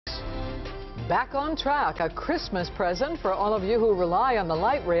back on track. A Christmas present for all of you who rely on the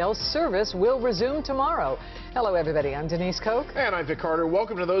light rail. Service will resume tomorrow. Hello, everybody. I'm Denise Koch. And I'm Vic Carter.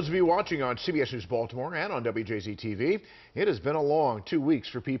 Welcome to those of you watching on CBS News Baltimore and on WJZ TV. It has been a long 2 weeks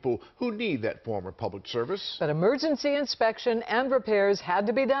for people who need that form of public service. But emergency inspection and repairs had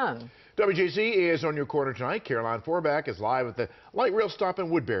to be done. WJZ is on your corner tonight. Caroline Forbach is live at the light rail stop in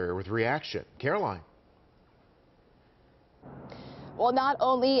Woodbury with reaction. Caroline. Well, not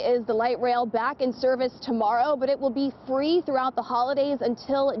only is the light rail back in service tomorrow, but it will be free throughout the holidays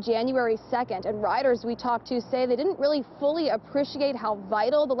until January 2nd. And riders we talked to say they didn't really fully appreciate how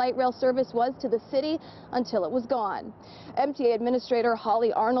vital the light rail service was to the city until it was gone. MTA Administrator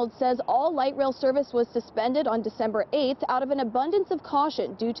Holly Arnold says all light rail service was suspended on December 8th out of an abundance of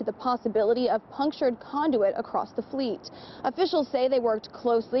caution due to the possibility of punctured conduit across the fleet. Officials say they worked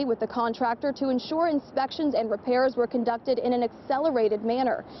closely with the contractor to ensure inspections and repairs were conducted in an accelerated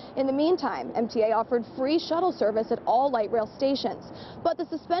manner. In the meantime, MTA offered free shuttle service at all light rail stations. But the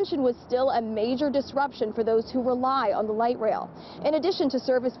suspension was still a major disruption for those who rely on the light rail. In addition to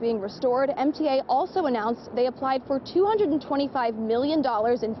service being restored, MTA also announced they applied for $225 million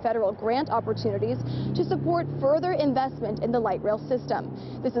in federal grant opportunities to support further investment in the light rail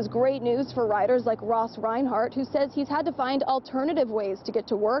system. This is great news for riders like Ross Reinhardt, who says he's had to find alternative ways to get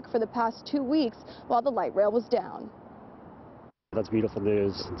to work for the past 2 weeks while the light rail was down. That's beautiful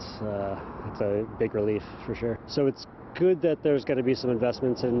news. It's a big relief for sure. So it's good that there's going to be some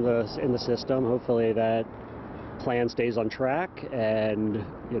investments in the system. Hopefully that plan stays on track and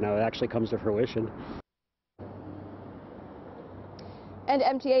it actually comes to fruition. And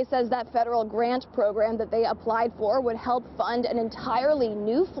MTA says that federal grant program that they applied for would help fund an entirely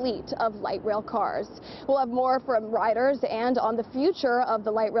new fleet of light rail cars. We'll have more from riders and on the future of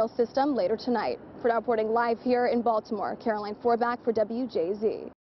the light rail system later tonight. For now, reporting live here in Baltimore, Caroline Forbach for WJZ.